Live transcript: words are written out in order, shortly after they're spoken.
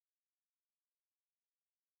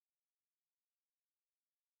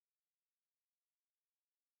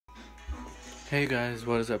Hey guys,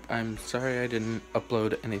 what is up? I'm sorry I didn't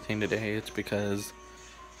upload anything today. It's because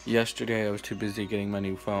yesterday I was too busy getting my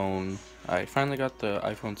new phone. I finally got the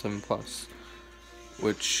iPhone 7 Plus,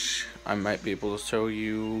 which I might be able to show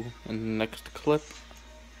you in the next clip.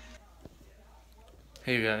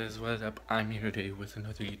 Hey guys, what is up? I'm here today with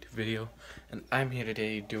another YouTube video, and I'm here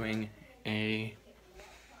today doing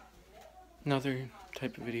another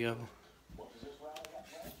type of video.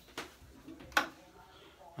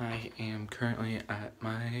 I am currently at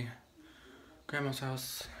my grandma's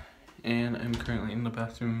house, and I'm currently in the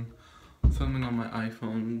bathroom filming on my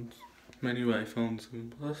iPhone, my new iPhone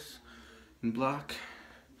 7 Plus in black.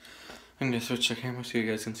 I'm gonna switch the camera so you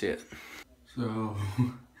guys can see it. So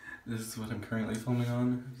this is what I'm currently filming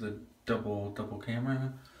on. It's a double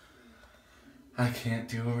camera. I can't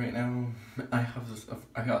do it right now. I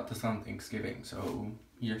got this on Thanksgiving, so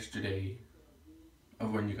yesterday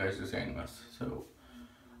of when you guys are saying this. So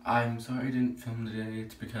I'm sorry I didn't film today.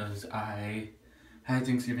 It's because I had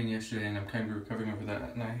Thanksgiving yesterday and I'm kind of recovering over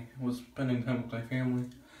that, and I was spending time with my family.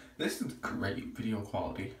 This is great video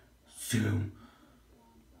quality. Zoom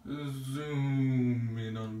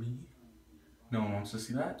in on me. No one wants to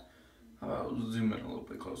see that. How about zoom in a little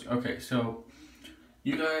bit closer? Okay, so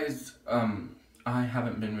you guys, I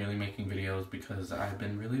haven't been really making videos because I've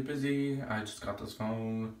been really busy. I just got this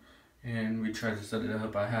phone and we tried to set it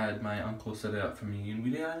up. I had my uncle set it up for me and we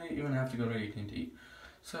didn't even have to go to AT&T.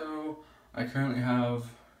 So I currently have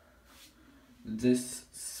this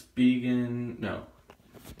Spigen, no,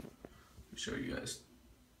 let me show you guys,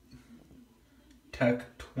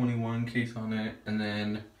 Tech 21 case on it, and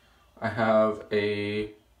then I have a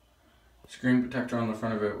screen protector on the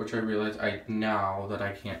front of it, which I realize now that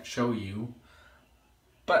I can't show you,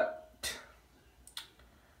 but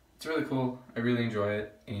it's really cool. I really enjoy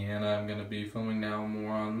it, and I'm gonna be filming now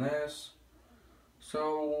more on this.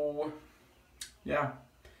 So yeah,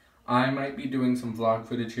 I might be doing some vlog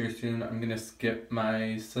footage here soon. I'm gonna skip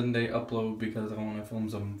my Sunday upload because I want to film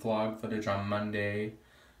some vlog footage on Monday,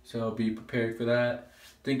 so be prepared for that.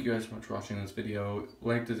 Thank you guys so much for watching this video.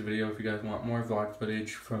 Like this video if you guys want more vlog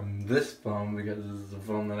footage from this phone, because this is a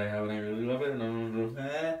phone that I have and I really love it.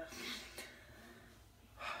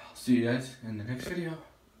 I'll see you guys in the next video.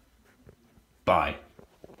 Bye.